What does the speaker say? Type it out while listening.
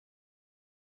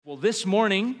Well, this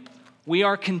morning, we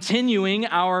are continuing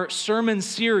our sermon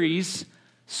series,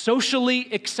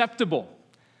 Socially Acceptable,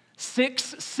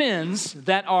 6 Sins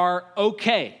That Are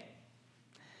Okay.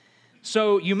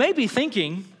 So you may be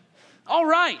thinking, all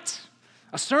right,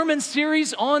 a sermon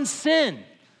series on sin.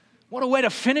 What a way to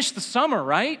finish the summer,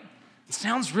 right? It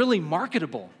sounds really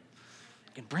marketable.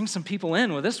 You can bring some people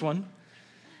in with this one.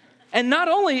 And not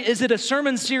only is it a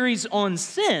sermon series on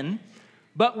sin,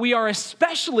 but we are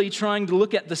especially trying to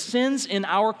look at the sins in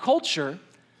our culture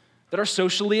that are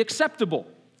socially acceptable.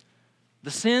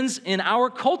 The sins in our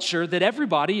culture that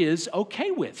everybody is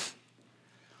okay with.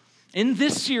 In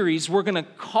this series, we're going to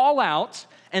call out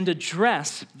and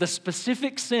address the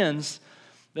specific sins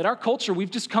that our culture,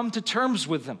 we've just come to terms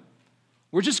with them.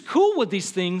 We're just cool with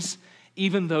these things,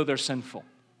 even though they're sinful.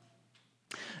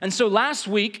 And so last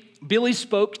week, Billy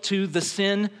spoke to the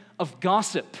sin of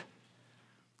gossip.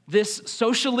 This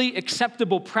socially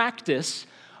acceptable practice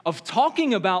of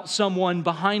talking about someone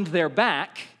behind their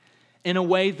back in a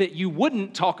way that you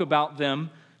wouldn't talk about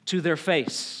them to their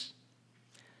face.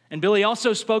 And Billy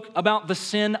also spoke about the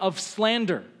sin of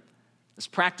slander, this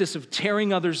practice of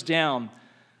tearing others down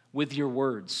with your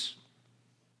words.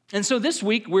 And so this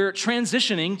week, we're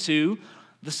transitioning to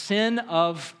the sin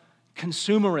of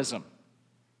consumerism.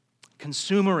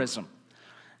 Consumerism.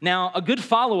 Now, a good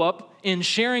follow-up in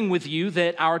sharing with you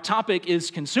that our topic is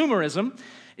consumerism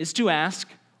is to ask,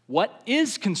 what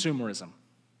is consumerism?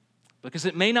 Because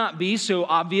it may not be so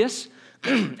obvious,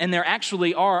 and there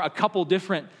actually are a couple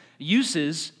different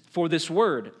uses for this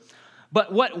word.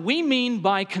 But what we mean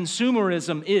by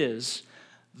consumerism is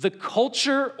the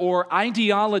culture or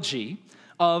ideology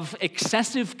of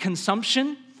excessive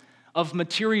consumption of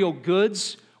material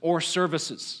goods or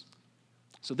services.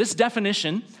 So this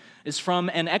definition is from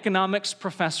an economics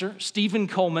professor, Stephen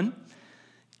Coleman.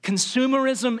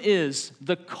 Consumerism is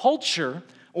the culture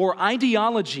or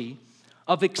ideology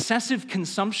of excessive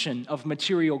consumption of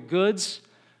material goods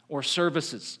or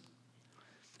services.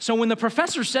 So when the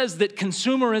professor says that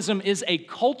consumerism is a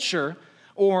culture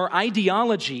or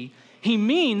ideology, he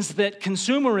means that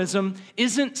consumerism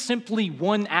isn't simply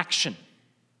one action.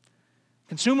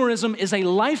 Consumerism is a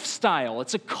lifestyle,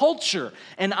 it's a culture,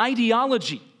 an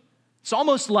ideology. It's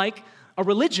almost like a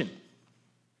religion.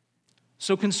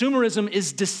 So consumerism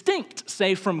is distinct,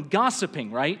 say, from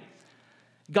gossiping, right?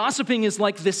 Gossiping is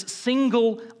like this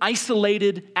single,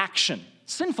 isolated action,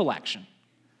 sinful action.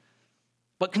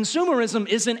 But consumerism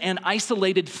isn't an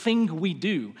isolated thing we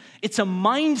do. It's a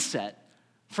mindset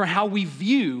for how we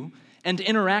view and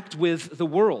interact with the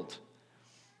world.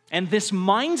 And this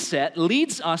mindset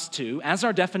leads us to, as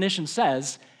our definition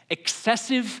says,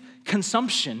 excessive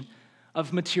consumption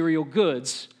of material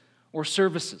goods or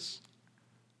services.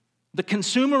 The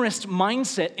consumerist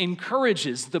mindset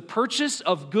encourages the purchase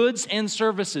of goods and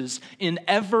services in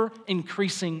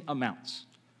ever-increasing amounts.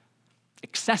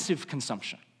 Excessive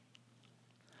consumption.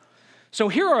 So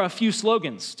here are a few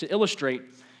slogans to illustrate.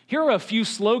 Here are a few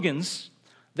slogans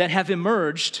that have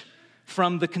emerged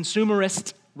from the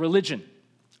consumerist religion.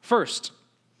 First,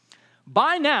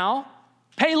 buy now,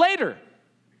 pay later,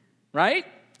 right?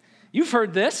 You've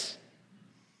heard this.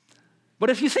 But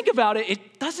if you think about it,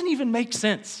 it doesn't even make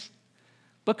sense.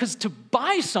 Because to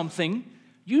buy something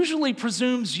usually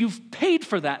presumes you've paid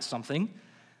for that something,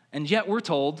 and yet we're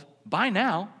told, buy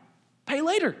now, pay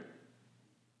later.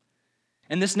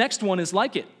 And this next one is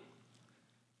like it.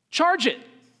 Charge it.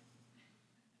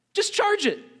 Just charge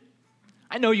it.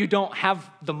 I know you don't have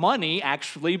the money,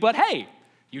 actually, but hey,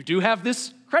 you do have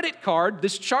this credit card,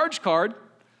 this charge card,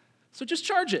 so just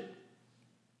charge it.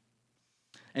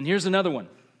 And here's another one.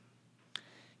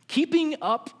 Keeping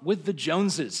up with the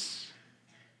Joneses.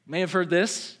 You may have heard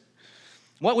this.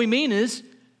 What we mean is,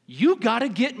 you gotta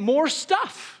get more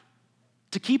stuff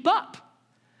to keep up.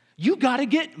 You gotta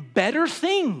get better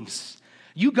things.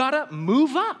 You gotta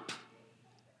move up.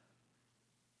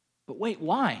 But wait,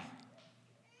 why?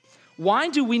 Why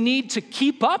do we need to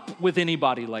keep up with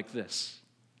anybody like this?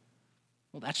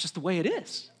 Well, that's just the way it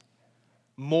is.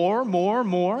 More,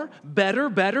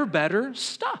 better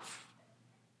stuff.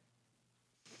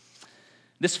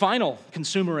 This final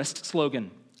consumerist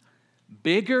slogan,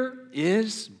 bigger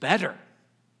is better.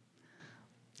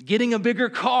 Getting a bigger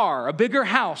car, a bigger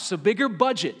house, a bigger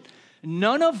budget.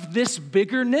 None of this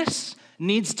biggerness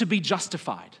needs to be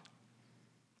justified.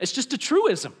 It's just a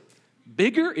truism.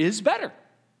 Bigger is better.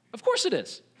 Of course it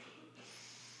is.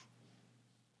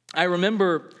 I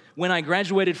remember when I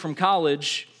graduated from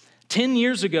college 10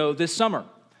 years ago this summer,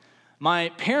 my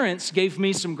parents gave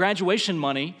me some graduation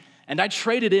money and I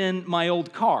traded in my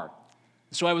old car.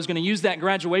 So I was going to use that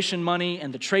graduation money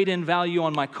and the trade-in value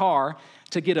on my car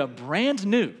to get a brand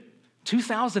new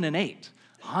 2008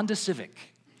 Honda Civic.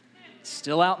 It's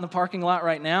still out in the parking lot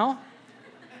right now.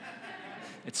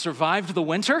 It survived the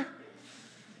winter.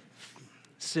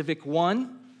 Civic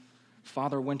 1,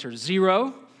 Father Winter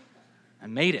 0. I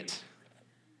made it.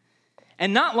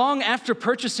 And not long after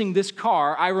purchasing this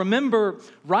car, I remember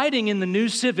riding in the new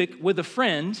Civic with a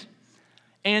friend,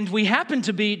 and we happened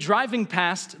to be driving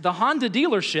past the Honda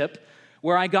dealership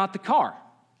where I got the car.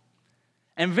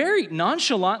 And very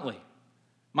nonchalantly,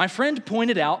 my friend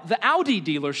pointed out the Audi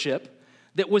dealership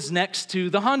that was next to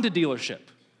the Honda dealership.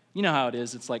 You know how it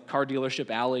is. It's like car dealership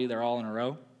alley. They're all in a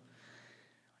row.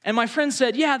 And my friend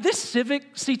said, yeah, this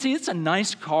Civic CT, it's a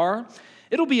nice car.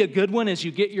 It'll be a good one as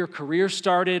you get your career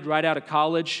started right out of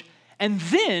college. And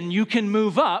then you can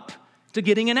move up to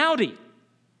getting an Audi.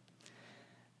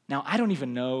 Now, I don't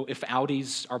even know if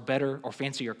Audis are better or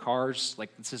fancier cars. Like,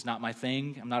 this is not my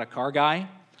thing. I'm not a car guy.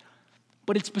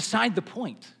 But it's beside the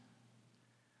point.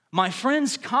 My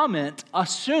friend's comment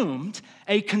assumed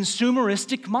a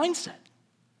consumeristic mindset.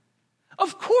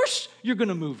 Of course you're going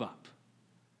to move up.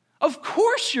 Of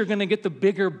course you're going to get the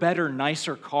bigger, better,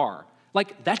 nicer car.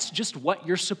 Like, that's just what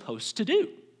you're supposed to do.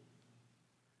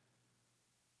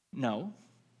 No,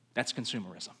 that's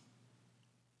consumerism.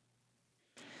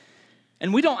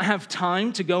 And we don't have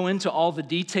time to go into all the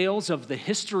details of the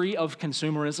history of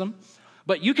consumerism,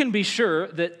 but you can be sure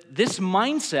that this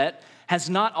mindset has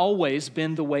not always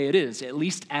been the way it is, at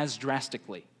least as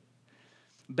drastically.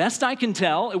 Best I can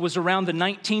tell, it was around the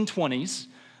 1920s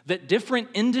that different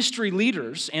industry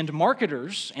leaders and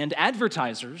marketers and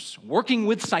advertisers working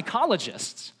with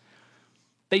psychologists,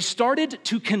 they started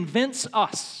to convince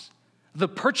us, the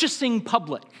purchasing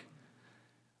public,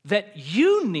 that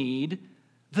you need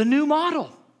the new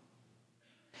model.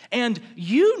 And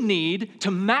you need to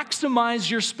maximize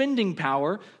your spending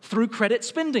power through credit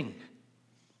spending.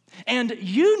 And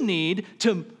you need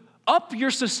to up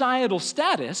your societal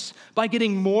status by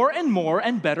getting more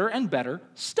and better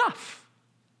stuff.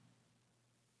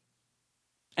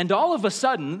 And all of a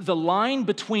sudden, the line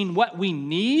between what we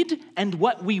need and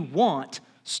what we want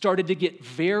started to get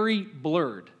very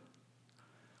blurred.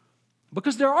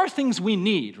 Because there are things we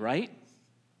need, right?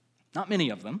 Not many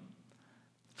of them.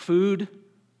 Food,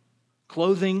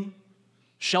 clothing,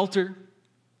 shelter.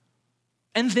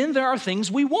 And then there are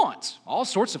things we want, all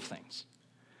sorts of things.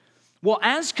 Well,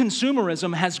 as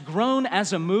consumerism has grown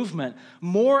as a movement,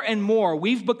 more and more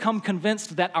we've become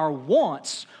convinced that our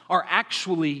wants are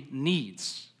actually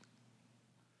needs.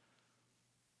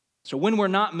 So when we're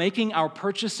not making our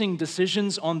purchasing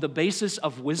decisions on the basis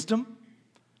of wisdom,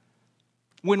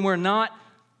 when we're not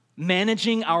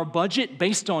managing our budget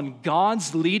based on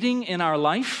God's leading in our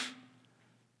life,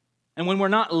 and when we're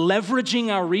not leveraging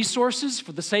our resources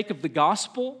for the sake of the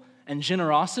gospel and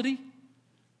generosity,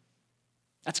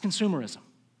 that's consumerism.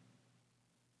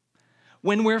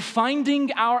 When we're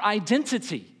finding our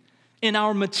identity in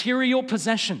our material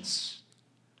possessions,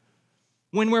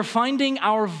 when we're finding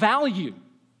our value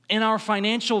in our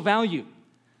financial value,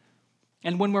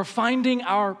 and when we're finding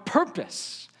our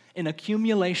purpose in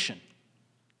accumulation,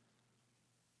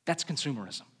 that's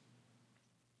consumerism.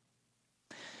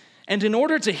 And in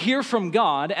order to hear from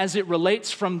God as it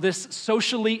relates from this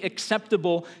socially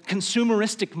acceptable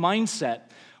consumeristic mindset,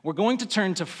 we're going to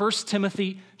turn to 1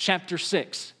 Timothy chapter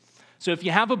 6. So if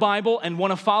you have a Bible and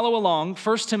want to follow along,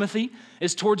 1 Timothy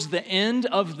is towards the end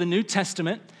of the New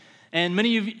Testament. And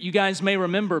many of you guys may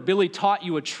remember Billy taught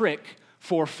you a trick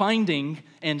for finding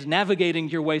and navigating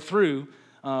your way through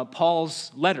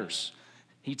Paul's letters.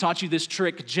 He taught you this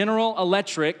trick, General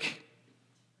Electric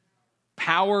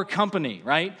Power Company,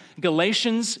 right?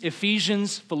 Galatians,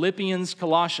 Ephesians, Philippians,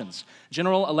 Colossians.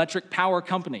 General Electric Power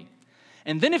Company.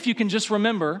 And then if you can just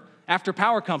remember, after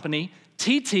Power Company,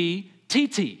 TT.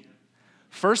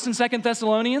 1st and 2nd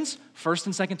Thessalonians, 1st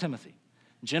and 2nd Timothy.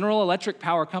 General Electric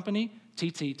Power Company,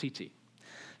 TT.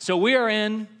 So we are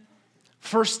in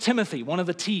 1 Timothy, one of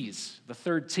the T's, the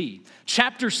third T.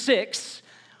 Chapter 6,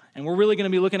 and we're really going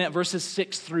to be looking at verses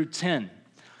 6 through 10.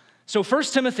 So 1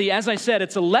 Timothy, as I said,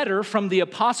 it's a letter from the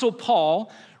Apostle Paul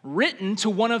written to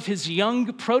one of his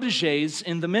young proteges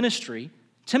in the ministry,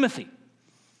 Timothy.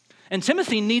 And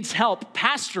Timothy needs help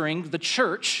pastoring the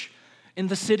church in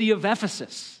the city of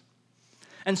Ephesus.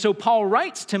 And so Paul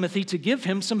writes Timothy to give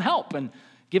him some help and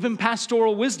give him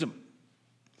pastoral wisdom.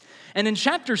 And in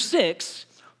chapter 6,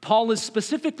 Paul is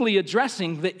specifically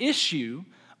addressing the issue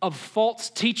of false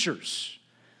teachers.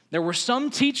 There were some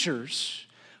teachers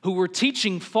who were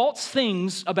teaching false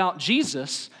things about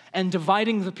Jesus and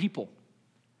dividing the people.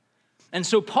 And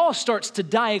so Paul starts to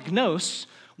diagnose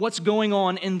what's going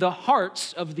on in the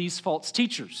hearts of these false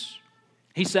teachers.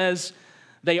 He says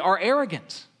they are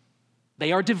arrogant,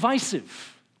 they are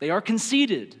divisive, they are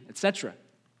conceited, etc.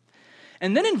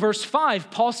 And then in verse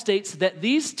 5, Paul states that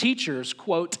these teachers,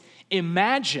 quote,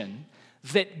 imagine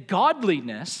that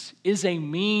godliness is a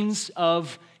means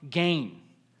of gain.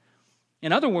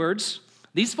 In other words,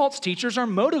 these false teachers are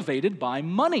motivated by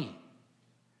money.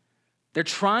 They're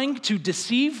trying to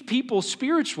deceive people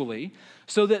spiritually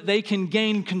so that they can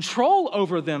gain control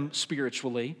over them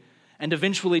spiritually and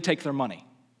eventually take their money,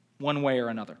 one way or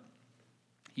another.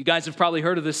 You guys have probably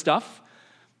heard of this stuff.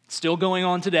 It's still going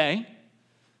on today.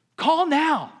 Call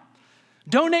now.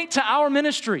 Donate to our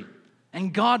ministry,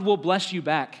 and God will bless you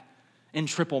back in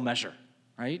triple measure,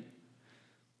 right?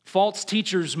 False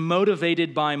teachers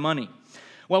motivated by money.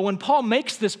 Well, when Paul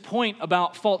makes this point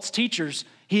about false teachers,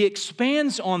 he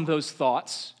expands on those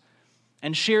thoughts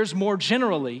and shares more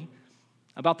generally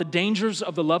about the dangers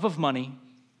of the love of money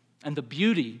and the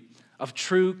beauty of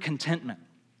true contentment.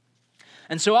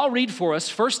 And so I'll read for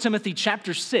us 1 Timothy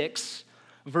chapter 6,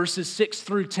 verses 6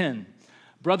 through 10.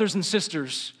 Brothers and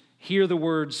sisters, hear the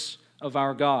words of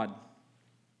our God.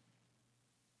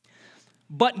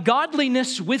 But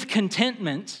godliness with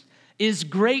contentment is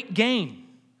great gain.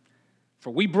 For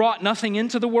we brought nothing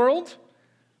into the world,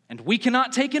 and we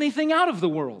cannot take anything out of the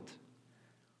world.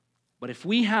 But if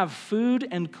we have food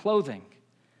and clothing,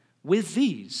 with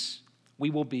these we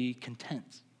will be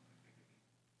content.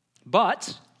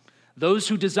 But those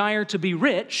who desire to be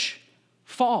rich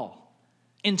fall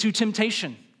into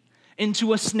temptation,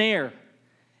 into a snare,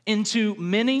 into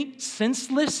many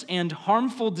senseless and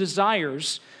harmful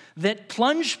desires that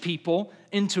plunge people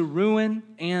into ruin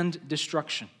and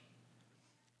destruction.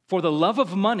 For the love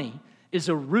of money is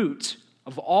a root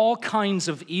of all kinds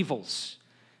of evils.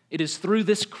 It is through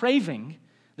this craving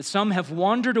that some have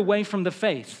wandered away from the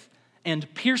faith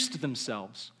and pierced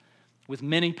themselves with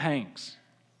many pangs.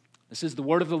 This is the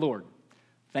word of the Lord.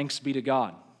 Thanks be to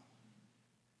God.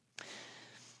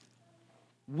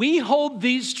 We hold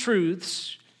these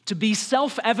truths to be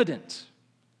self-evident,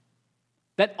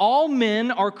 that all men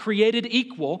are created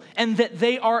equal and that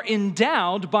they are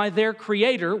endowed by their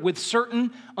Creator with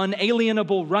certain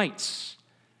unalienable rights,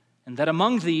 and that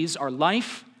among these are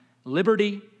life,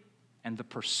 liberty, and the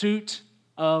pursuit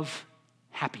of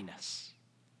happiness.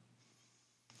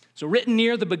 So, written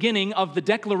near the beginning of the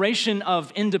Declaration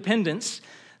of Independence,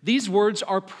 these words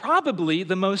are probably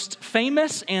the most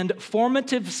famous and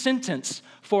formative sentence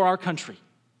for our country.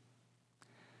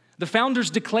 The founders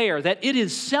declare that it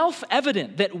is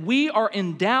self-evident that we are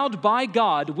endowed by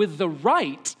God with the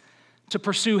right to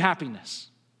pursue happiness.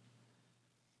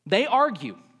 They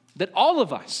argue that all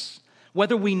of us,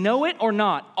 whether we know it or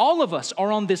not, all of us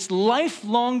are on this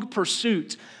lifelong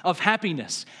pursuit of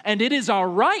happiness. And it is our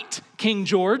right, King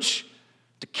George,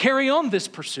 to carry on this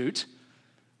pursuit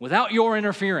without your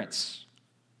interference.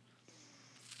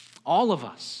 All of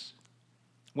us,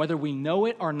 whether we know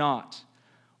it or not,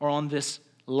 are on this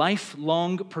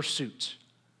lifelong pursuit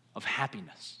of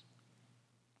happiness.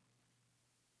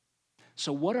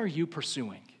 So what are you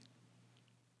pursuing?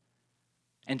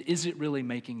 And is it really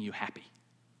making you happy?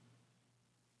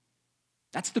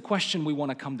 That's the question we want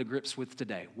to come to grips with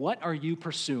today. What are you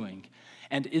pursuing,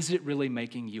 and is it really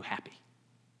making you happy?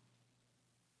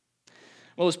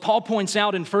 Well, as Paul points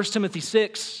out in 1 Timothy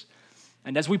 6,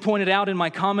 and as we pointed out in my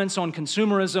comments on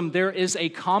consumerism, there is a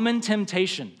common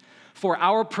temptation for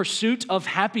our pursuit of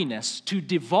happiness to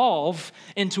devolve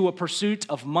into a pursuit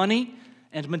of money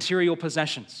and material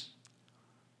possessions.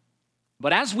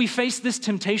 But as we face this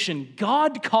temptation,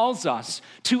 God calls us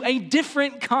to a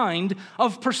different kind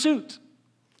of pursuit.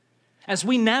 As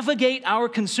we navigate our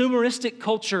consumeristic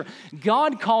culture,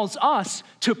 God calls us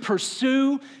to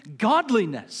pursue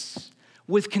godliness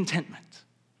with contentment.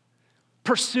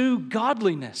 Pursue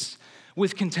godliness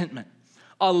with contentment.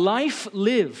 A life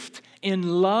lived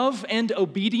in love and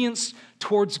obedience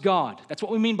towards God. That's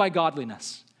what we mean by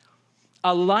godliness.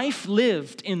 A life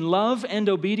lived in love and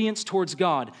obedience towards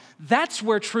God. That's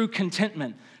where true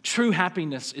contentment, true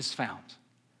happiness is found.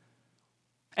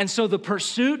 And so the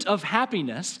pursuit of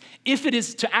happiness, if it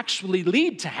is to actually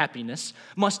lead to happiness,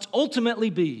 must ultimately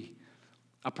be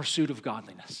a pursuit of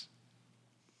godliness.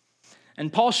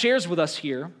 And Paul shares with us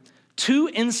here 2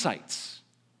 insights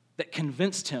that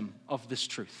convinced him of this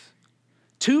truth.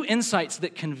 2 insights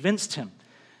that convinced him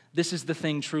this is the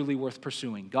thing truly worth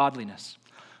pursuing, godliness.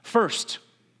 First,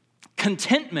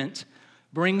 contentment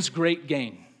brings great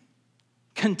gain.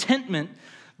 Contentment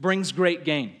brings great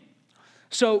gain.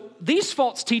 So these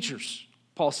false teachers,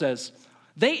 Paul says,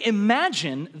 they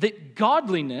imagine that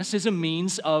godliness is a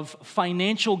means of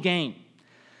financial gain.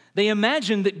 They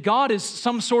imagine that God is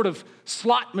some sort of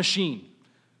slot machine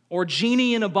or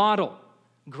genie in a bottle,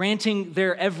 granting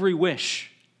their every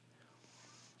wish.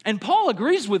 And Paul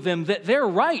agrees with them that they're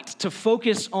right to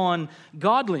focus on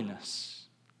godliness.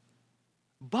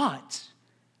 But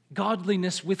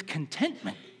godliness with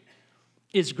contentment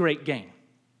is great gain.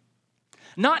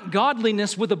 Not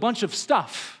godliness with a bunch of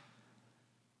stuff.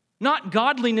 Not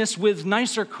godliness with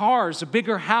nicer cars, a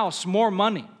bigger house, more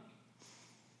money.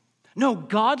 No,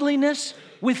 godliness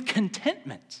with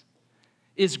contentment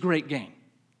is great gain.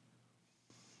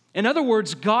 In other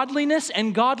words, godliness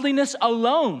and godliness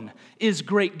alone is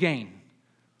great gain.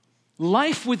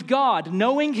 Life with God,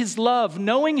 knowing His love,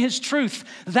 knowing His truth,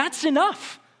 that's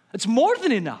enough. It's more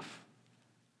than enough.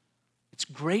 It's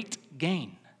great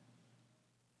gain.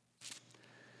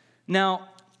 Now,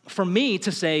 for me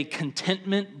to say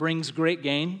contentment brings great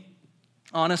gain,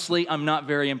 honestly, I'm not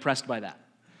very impressed by that.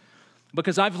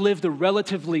 Because I've lived a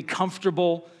relatively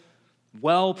comfortable,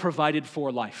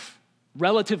 well-provided-for life,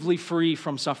 relatively free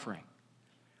from suffering.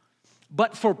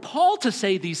 But for Paul to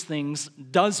say these things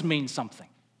does mean something,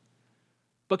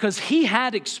 because he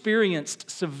had experienced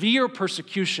severe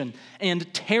persecution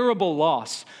and terrible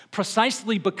loss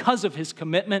precisely because of his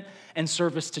commitment and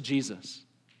service to Jesus.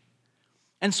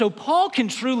 And so Paul can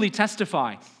truly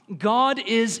testify, God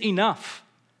is enough.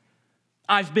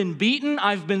 I've been beaten,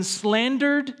 I've been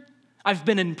slandered, I've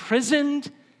been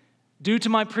imprisoned due to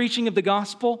my preaching of the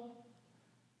gospel.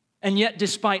 And yet,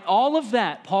 despite all of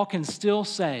that, Paul can still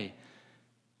say,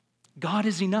 God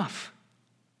is enough.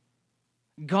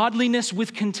 Godliness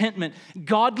with contentment,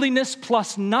 godliness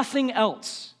plus nothing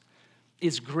else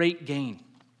is great gain.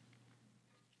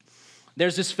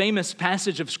 There's this famous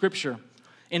passage of Scripture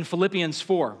in Philippians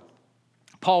 4.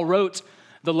 Paul wrote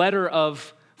the letter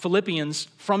of Philippians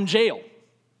from jail.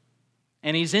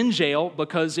 And he's in jail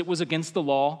because it was against the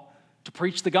law to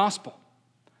preach the gospel.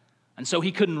 And so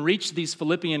he couldn't reach these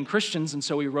Philippian Christians, and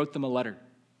so he wrote them a letter.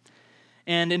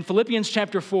 And in Philippians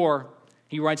chapter 4,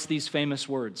 he writes these famous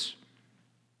words.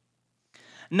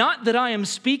 Not that I am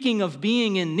speaking of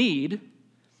being in need,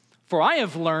 for I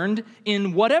have learned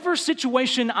in whatever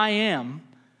situation I am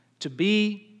to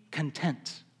be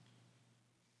content.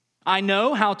 I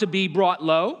know how to be brought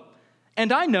low,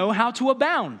 and I know how to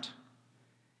abound.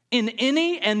 In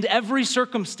any and every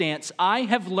circumstance, I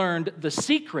have learned the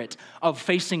secret of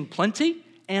facing plenty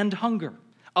and hunger,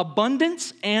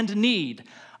 abundance and need.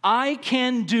 I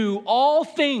can do all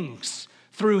things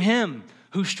through Him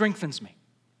who strengthens me.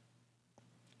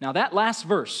 Now that last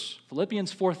verse,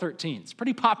 Philippians 4:13, it's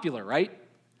pretty popular, right?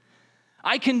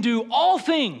 I can do all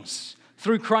things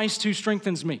through Christ who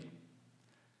strengthens me.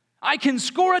 I can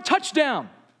score a touchdown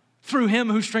through Him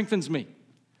who strengthens me.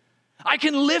 I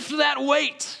can lift that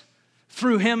weight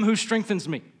through Him who strengthens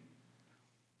me.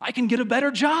 I can get a better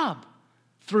job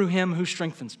through Him who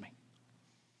strengthens me.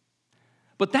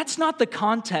 But that's not the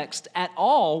context at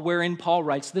all wherein Paul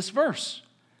writes this verse.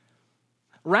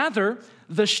 Rather,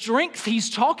 the strength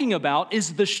he's talking about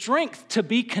is the strength to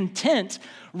be content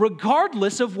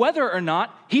regardless of whether or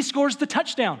not he scores the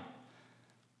touchdown,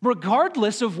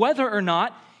 regardless of whether or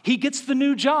not he gets the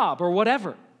new job or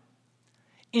whatever.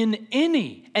 In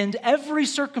any and every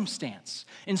circumstance,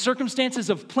 in circumstances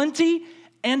of plenty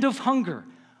and of hunger,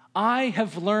 I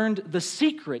have learned the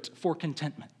secret for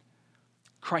contentment.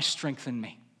 Christ strengthened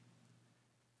me.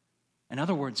 In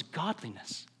other words,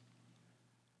 godliness.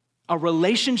 A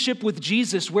relationship with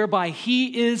Jesus whereby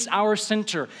He is our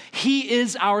center. He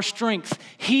is our strength.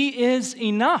 He is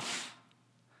enough.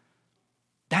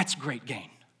 That's great gain.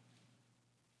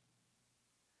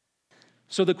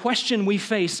 So the question we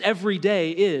face every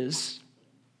day is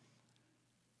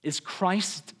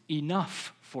Christ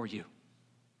enough for you?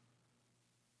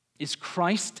 Is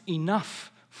Christ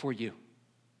enough for you?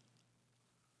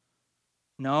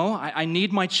 No, I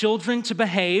need my children to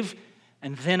behave,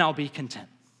 and then I'll be content.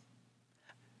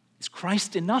 Is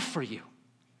Christ enough for you?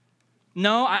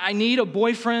 No, I need a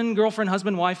boyfriend, girlfriend,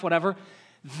 husband, wife, whatever,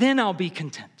 then I'll be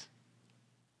content.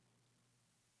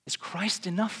 Is Christ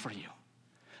enough for you?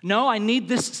 No, I need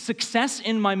this success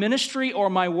in my ministry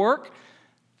or my work,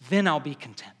 then I'll be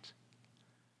content.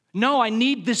 No, I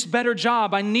need this better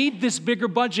job. I need this bigger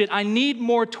budget. I need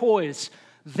more toys,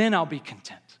 then I'll be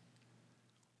content.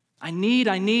 I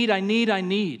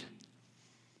need.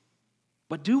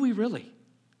 But do we really?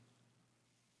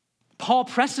 Paul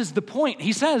presses the point.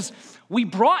 He says, we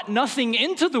brought nothing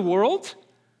into the world,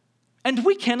 and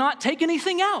we cannot take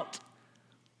anything out.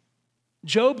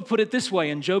 Job put it this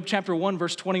way in Job chapter 1,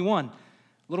 verse 21, a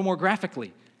little more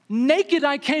graphically. Naked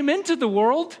I came into the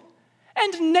world,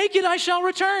 and naked I shall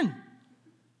return.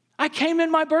 I came in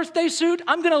my birthday suit.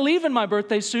 I'm going to leave in my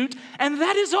birthday suit. And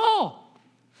that is all.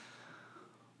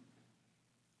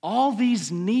 All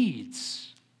these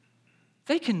needs,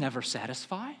 they can never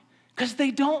satisfy because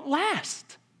they don't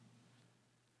last.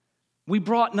 We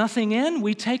brought nothing in,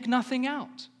 we take nothing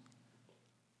out.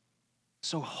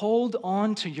 So hold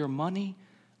on to your money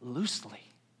loosely.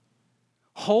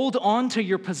 Hold on to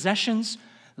your possessions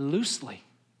loosely.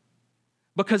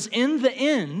 Because in the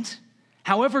end,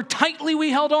 however tightly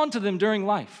we held on to them during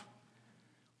life,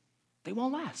 they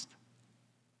won't last.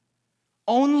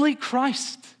 Only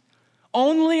Christ,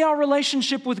 only our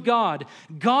relationship with God,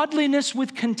 godliness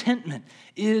with contentment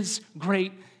is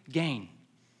great gain.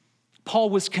 Paul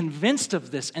was convinced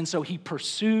of this, and so he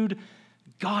pursued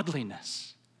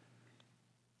godliness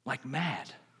like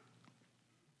mad.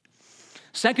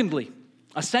 Secondly,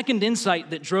 a second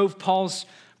insight that drove Paul's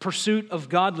pursuit of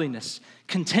godliness: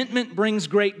 contentment brings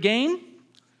great gain.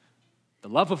 The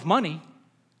love of money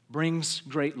brings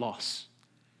great loss.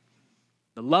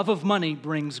 The love of money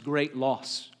brings great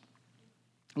loss.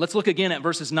 Let's look again at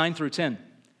verses 9 through 10.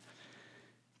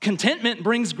 Contentment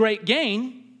brings great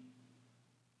gain,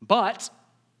 but,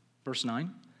 verse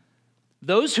 9,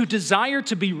 those who desire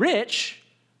to be rich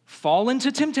fall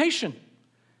into temptation,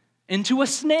 into a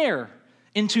snare,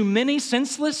 into many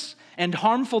senseless and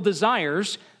harmful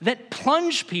desires that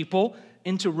plunge people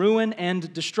into ruin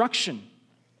and destruction.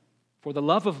 For the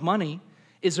love of money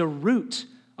is a root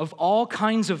of all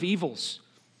kinds of evils.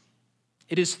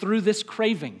 It is through this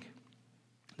craving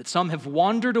that some have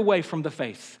wandered away from the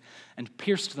faith and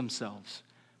pierced themselves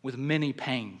with many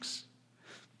pangs.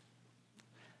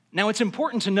 Now, it's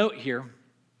important to note here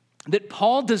that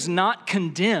Paul does not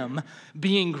condemn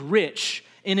being rich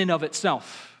in and of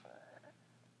itself.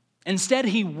 Instead,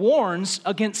 he warns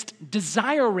against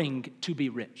desiring to be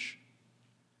rich.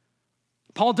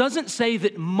 Paul doesn't say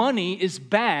that money is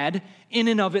bad in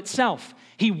and of itself.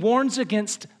 He warns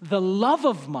against the love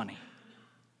of money.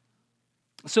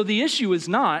 So the issue is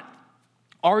not,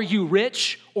 are you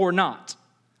rich or not?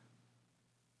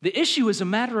 The issue is a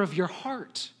matter of your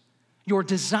heart, your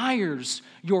desires,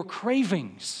 your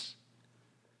cravings.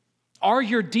 Are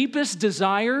your deepest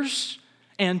desires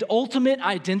and ultimate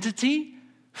identity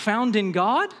found in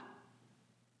God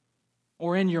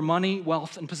or in your money,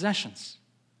 wealth, and possessions?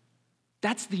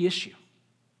 That's the issue.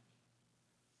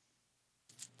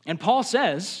 And Paul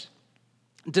says,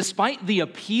 despite the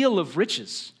appeal of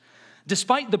riches,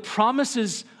 despite the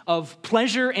promises of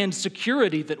pleasure and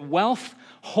security that wealth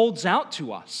holds out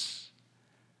to us,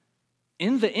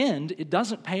 in the end, it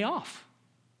doesn't pay off.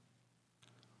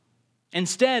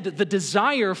 Instead, the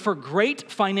desire for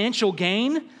great financial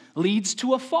gain leads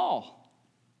to a fall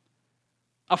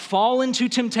into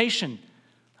temptation,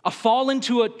 a fall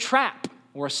into a trap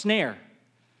or a snare,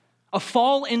 a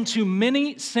fall into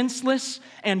many senseless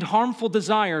and harmful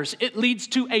desires. It leads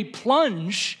to a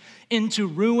plunge into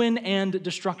ruin and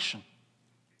destruction.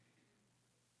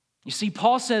 You see,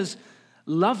 Paul says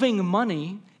loving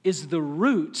money is the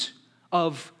root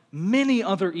of many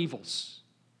other evils.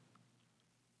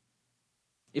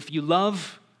 If you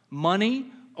love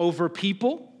money over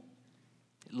people,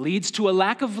 it leads to a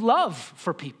lack of love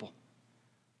for people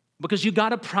because you got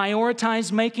to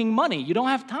prioritize making money. You don't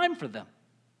have time for them.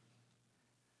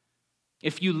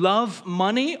 If you love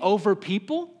money over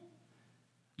people,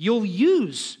 you'll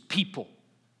use people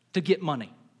to get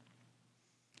money.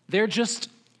 They're just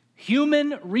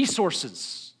human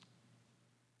resources,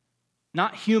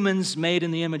 not humans made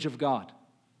in the image of God.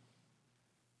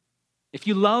 If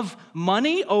you love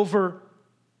money over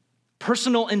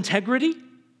personal integrity,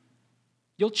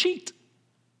 you'll cheat.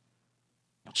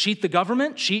 You'll cheat the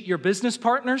government, cheat your business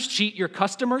partners, cheat your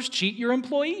customers, cheat your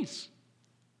employees.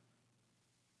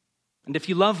 And if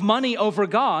you love money over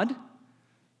God,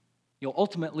 you'll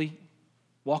ultimately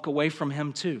walk away from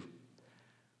Him too.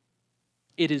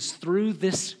 It is through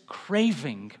this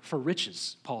craving for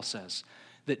riches, Paul says,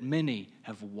 that many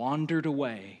have wandered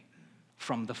away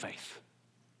from the faith.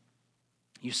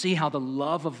 You see how the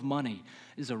love of money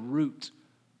is a root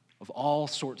of all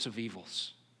sorts of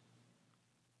evils.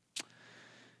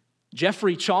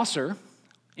 Geoffrey Chaucer,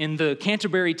 in the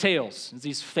Canterbury Tales,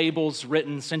 these fables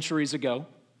written centuries ago,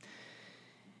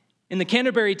 in the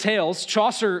Canterbury Tales,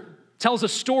 Chaucer tells a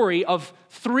story of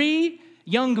three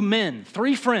young men,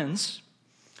 three friends,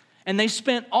 and they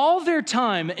spent all their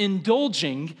time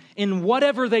indulging in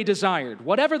whatever they desired,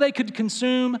 whatever they could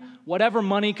consume, whatever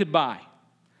money could buy.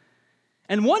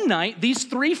 And one night, these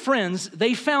three friends,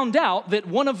 they found out that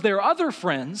one of their other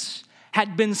friends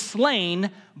had been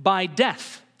slain by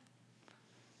death.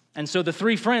 And so the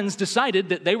three friends decided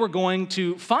that they were going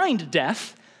to find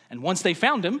death, and once they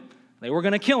found him, They were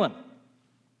going to kill him.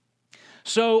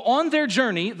 So on their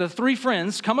journey, the three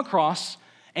friends come across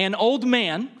an old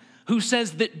man who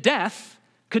says that death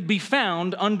could be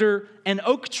found under an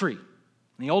oak tree.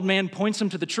 And the old man points them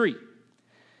to the tree.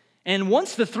 And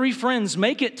once the three friends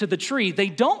make it to the tree, they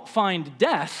don't find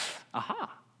death.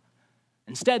 Aha.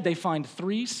 Instead, they find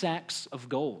 3 sacks of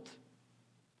gold.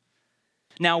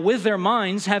 Now, with their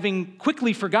minds having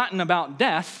quickly forgotten about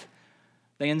death,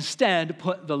 they instead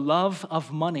put the love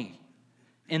of money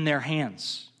in their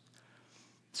hands.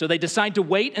 So they decide to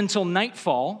wait until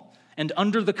nightfall, and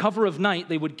under the cover of night,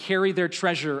 they would carry their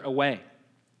treasure away.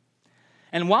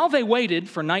 And while they waited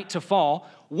for night to fall,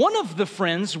 one of the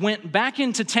friends went back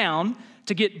into town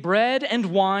to get bread and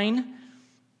wine,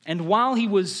 and while he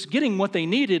was getting what they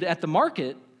needed at the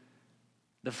market,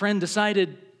 the friend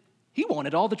decided he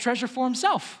wanted all the treasure for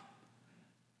himself.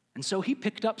 And so he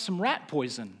picked up some rat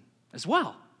poison as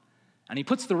well. And he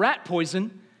puts the rat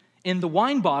poison in the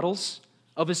wine bottles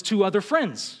of his 2 other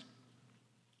friends.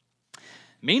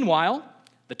 Meanwhile,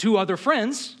 the 2 other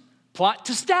friends plot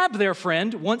to stab their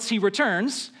friend once he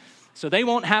returns, so they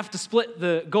won't have to split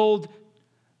the gold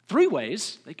 3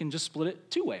 ways. They can just split it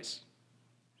 2 ways.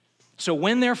 So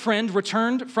when their friend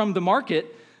returned from the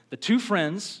market, the 2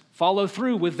 friends follow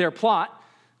through with their plot,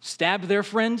 stab their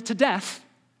friend to death,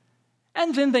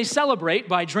 and then they celebrate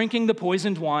by drinking the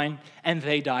poisoned wine, and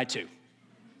they die too.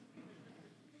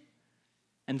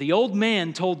 And the old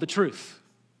man told the truth.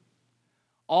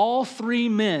 All 3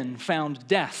 men found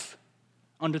death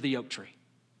under the oak tree.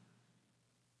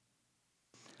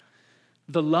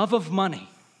 The love of money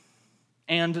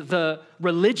and the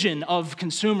religion of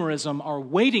consumerism are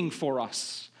waiting for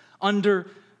us under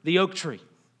the oak tree.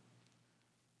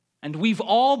 And we've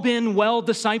all been well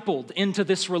discipled into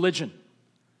this religion.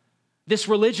 This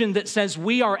religion that says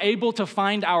we are able to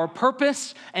find our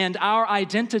purpose and our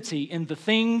identity in the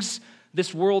things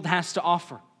this world has to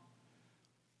offer.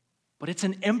 But it's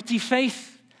an empty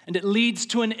faith, and it leads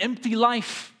to an empty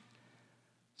life.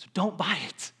 So don't buy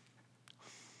it.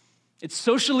 It's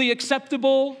socially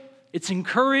acceptable. It's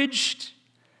encouraged.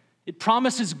 It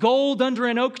promises gold under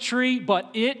an oak tree, but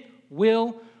it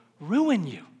will ruin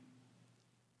you.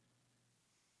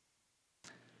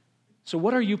 So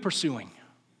what are you pursuing?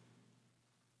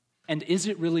 And is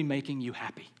it really making you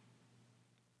happy?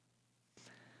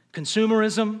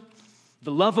 Consumerism,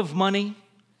 the love of money,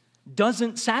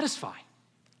 doesn't satisfy.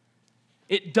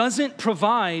 It doesn't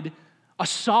provide a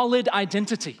solid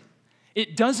identity.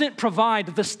 It doesn't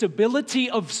provide the stability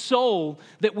of soul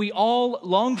that we all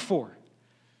long for.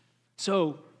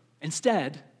 So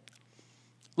instead,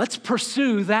 let's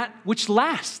pursue that which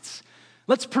lasts.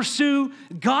 Let's pursue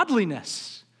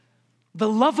godliness, the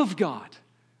love of God,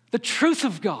 the truth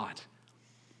of God,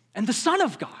 and the Son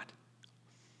of God.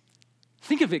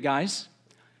 Think of it, guys.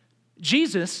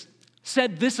 Jesus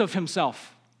said this of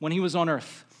himself when he was on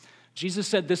earth. Jesus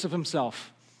said this of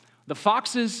himself: the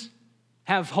foxes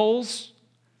have holes,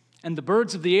 and the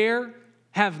birds of the air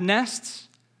have nests,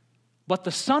 but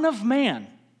the Son of Man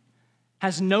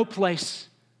has no place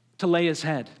to lay his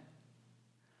head.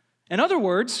 In other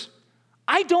words,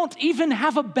 I don't even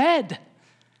have a bed.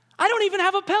 I don't even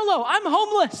have a pillow. I'm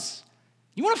homeless.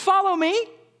 You want to follow me?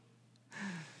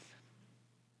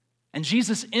 And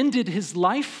Jesus ended his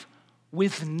life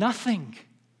with nothing.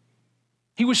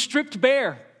 He was stripped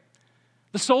bare.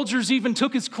 The soldiers even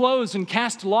took his clothes and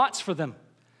cast lots for them.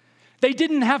 They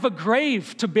didn't have a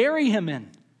grave to bury him in.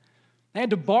 They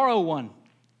had to borrow one.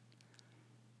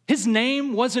 His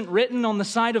name wasn't written on the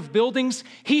side of buildings.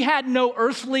 He had no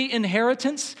earthly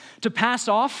inheritance to pass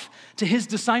off to his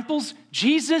disciples.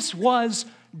 Jesus was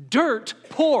dirt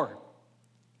poor.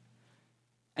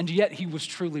 And yet he was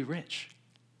truly rich.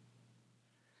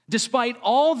 Despite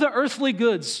all the earthly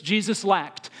goods Jesus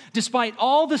lacked, despite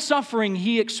all the suffering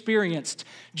he experienced,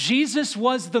 Jesus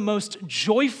was the most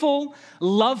joyful,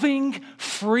 loving,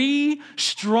 free,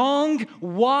 strong,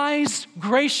 wise,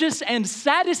 gracious, and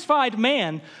satisfied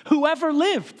man who ever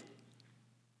lived.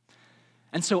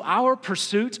 And so our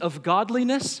pursuit of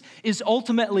godliness is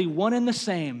ultimately one and the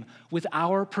same with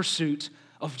our pursuit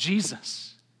of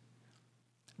Jesus.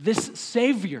 This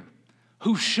Savior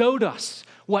who showed us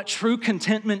what true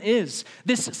contentment is.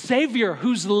 This Savior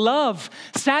whose love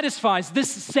satisfies.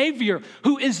 This Savior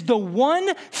who is the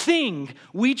one thing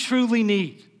we truly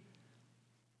need.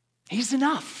 He's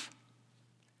enough.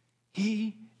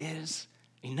 He is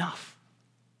enough.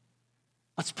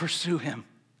 Let's pursue him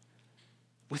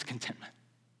with contentment.